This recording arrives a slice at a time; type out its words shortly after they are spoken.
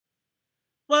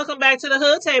Welcome back to the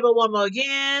Hood Table one more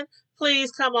again.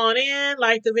 Please come on in,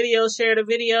 like the video, share the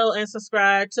video, and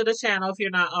subscribe to the channel if you're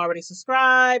not already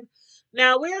subscribed.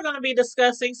 Now, we are going to be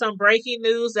discussing some breaking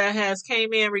news that has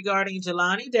came in regarding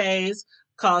Jelani Day's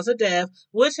cause of death,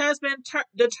 which has been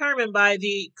determined by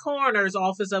the coroner's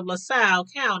office of LaSalle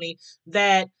County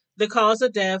that the cause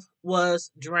of death was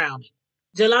drowning.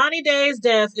 Jelani Day's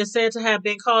death is said to have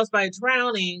been caused by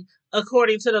drowning,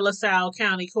 according to the LaSalle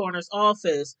County Coroner's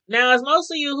Office. Now, as most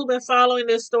of you who've been following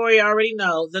this story already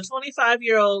know, the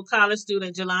 25-year-old college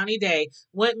student Jelani Day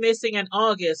went missing in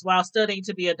August while studying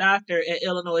to be a doctor at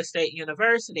Illinois State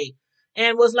University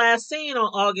and was last seen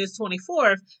on August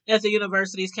 24th at the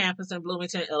university's campus in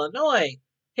Bloomington, Illinois.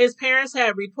 His parents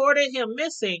had reported him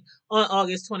missing on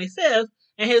August 25th,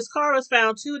 and his car was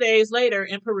found 2 days later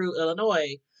in Peru,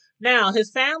 Illinois. Now, his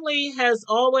family has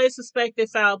always suspected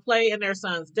foul play in their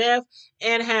son's death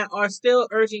and are still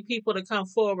urging people to come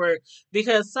forward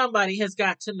because somebody has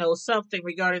got to know something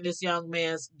regarding this young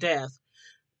man's death.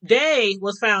 Day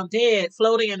was found dead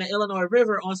floating in the Illinois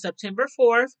River on September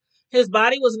 4th. His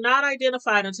body was not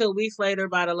identified until weeks later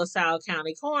by the LaSalle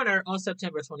County coroner on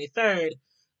September 23rd.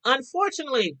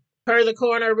 Unfortunately, per the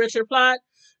coroner Richard Plott,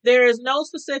 there is no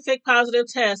specific positive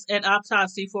test at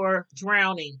autopsy for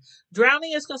drowning.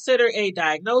 Drowning is considered a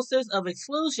diagnosis of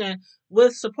exclusion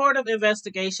with supportive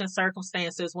investigation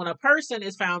circumstances when a person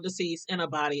is found deceased in a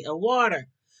body of water.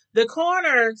 The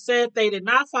coroner said they did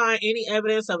not find any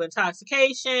evidence of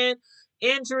intoxication,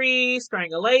 injury,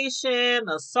 strangulation,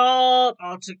 assault,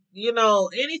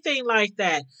 anything like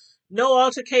that. No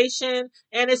altercation,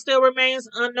 and it still remains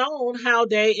unknown how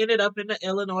Day ended up in the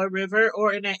Illinois River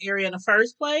or in that area in the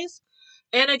first place.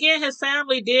 And again, his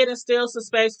family did and still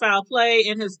suspects foul play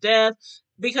in his death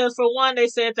because, for one, they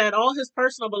said that all his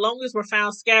personal belongings were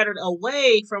found scattered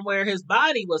away from where his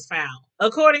body was found.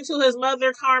 According to his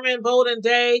mother, Carmen Bolden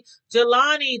Day,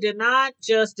 Jelani did not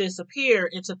just disappear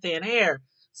into thin air.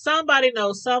 Somebody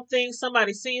knows something,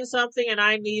 somebody seen something, and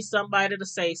I need somebody to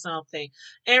say something.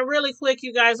 And really quick,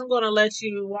 you guys, I'm going to let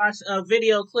you watch a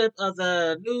video clip of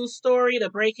the news story, the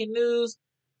breaking news.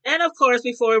 And of course,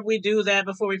 before we do that,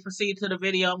 before we proceed to the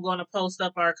video, I'm going to post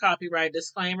up our copyright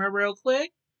disclaimer real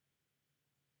quick.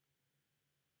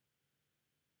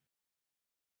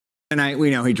 Tonight, we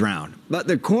know he drowned, but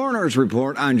the coroner's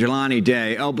report on Jelani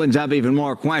Day opens up even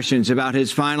more questions about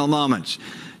his final moments.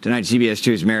 Tonight, CBS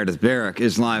 2's Meredith Barrick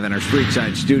is live in our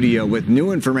Streetside studio with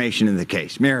new information in the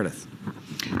case. Meredith.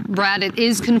 Brad, it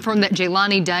is confirmed that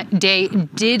Jelani Day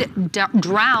did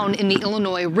drown in the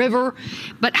Illinois River,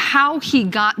 but how he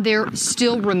got there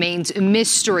still remains a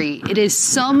mystery. It is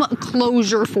some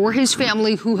closure for his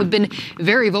family, who have been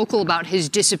very vocal about his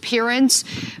disappearance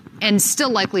and still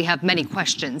likely have many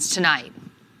questions tonight.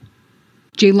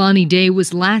 Jelani Day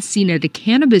was last seen at a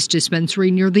cannabis dispensary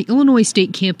near the Illinois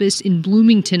State campus in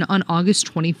Bloomington on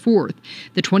August 24th.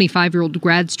 The 25-year-old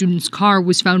grad student's car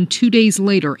was found 2 days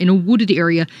later in a wooded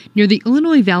area near the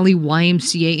Illinois Valley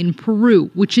YMCA in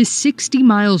Peru, which is 60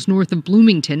 miles north of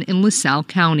Bloomington in LaSalle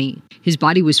County. His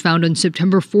body was found on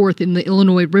September 4th in the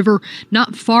Illinois River,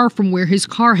 not far from where his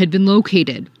car had been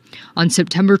located. On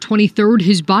September 23rd,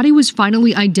 his body was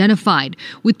finally identified,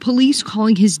 with police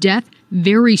calling his death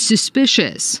very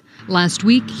suspicious. Last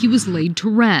week, he was laid to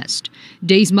rest.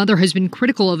 Day's mother has been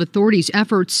critical of authorities'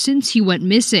 efforts since he went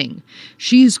missing.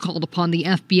 She has called upon the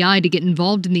FBI to get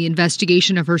involved in the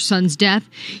investigation of her son's death.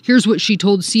 Here's what she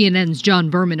told CNN's John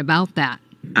Berman about that.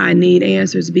 I need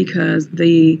answers because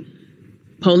the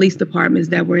police departments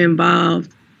that were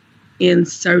involved in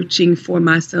searching for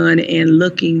my son and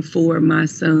looking for my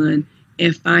son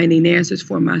and finding answers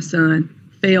for my son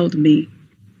failed me.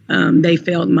 They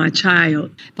failed my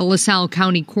child. The LaSalle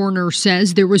County coroner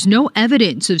says there was no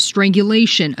evidence of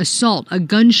strangulation, assault, a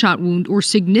gunshot wound, or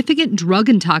significant drug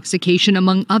intoxication,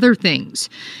 among other things.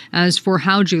 As for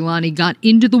how Jelani got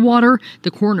into the water,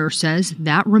 the coroner says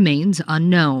that remains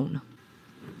unknown.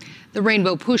 The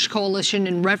Rainbow Push Coalition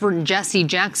and Reverend Jesse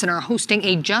Jackson are hosting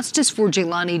a Justice for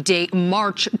Jelani Day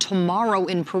march tomorrow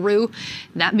in Peru.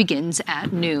 That begins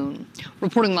at noon.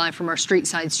 Reporting live from our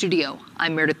Streetside studio,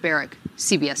 I'm Meredith Barrick,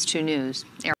 CBS 2 News.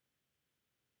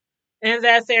 And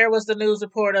that there was the news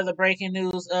report of the breaking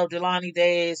news of Jelani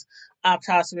Day's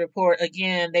autopsy report.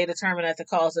 Again, they determined that the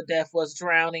cause of death was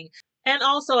drowning. And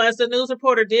also, as the news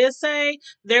reporter did say,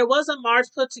 there was a march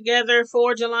put together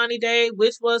for Jelani Day,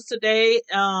 which was today,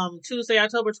 Tuesday,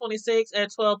 October 26th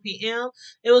at 12 p.m.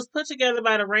 It was put together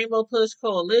by the Rainbow Push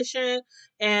Coalition.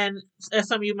 And as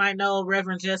some of you might know,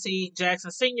 Reverend Jesse Jackson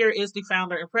Sr. is the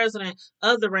founder and president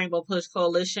of the Rainbow Push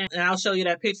Coalition. And I'll show you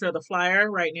that picture of the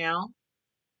flyer right now.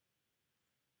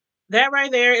 That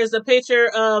right there is the picture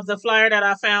of the flyer that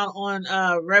I found on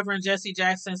Reverend Jesse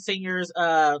Jackson Sr.'s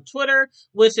Twitter,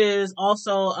 which is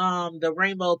also the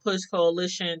Rainbow Push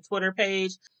Coalition Twitter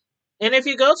page. And if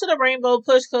you go to the Rainbow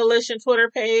Push Coalition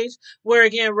Twitter page, where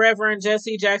again Reverend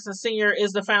Jesse Jackson Sr.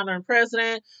 is the founder and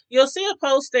president, you'll see a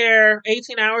post there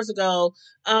 18 hours ago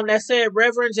that said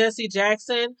Reverend Jesse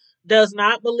Jackson does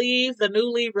not believe the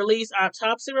newly released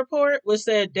autopsy report, which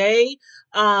said Day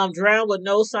drowned with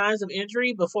no signs of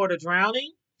injury before the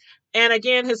drowning. And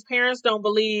again, his parents don't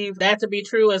believe that to be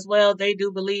true as well. They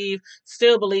do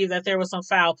still believe that there was some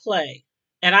foul play.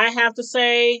 And I have to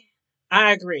say,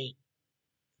 I agree.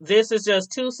 This is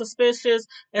just too suspicious,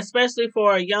 especially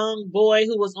for a young boy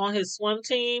who was on his swim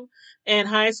team in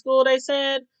high school, they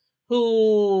said,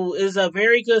 who is a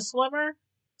very good swimmer.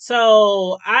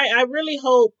 So I really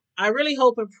hope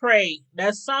and pray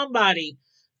that somebody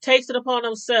takes it upon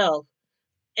themselves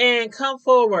and come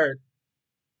forward.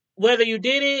 Whether you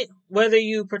did it, whether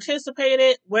you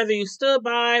participated, whether you stood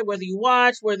by, whether you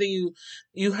watched, whether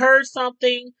you heard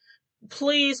something,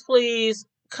 please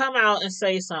come out and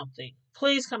say something.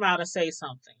 Please come out and say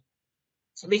something.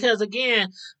 Because again,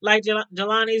 like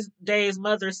Jelani Day's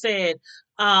mother said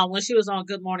when she was on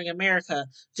Good Morning America,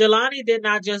 Jelani did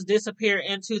not just disappear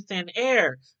into thin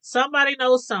air. Somebody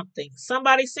knows something.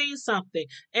 Somebody sees something.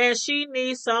 And she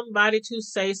needs somebody to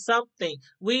say something.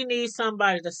 We need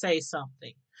somebody to say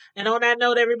something. And on that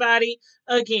note, everybody,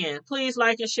 again, please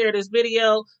like and share this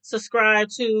video. Subscribe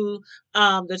to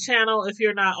the channel if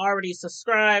you're not already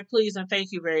subscribed. Please and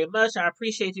thank you very much. I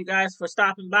appreciate you guys for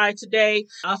stopping by today.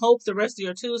 I hope the rest of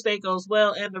your Tuesday goes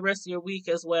well and the rest of your week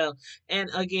as well. And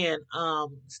again,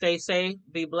 stay safe,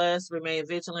 be blessed, remain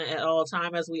vigilant at all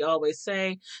times, as we always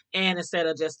say. And instead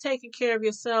of just taking care of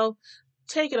yourself,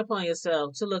 take it upon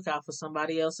yourself to look out for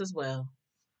somebody else as well.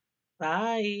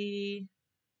 Bye.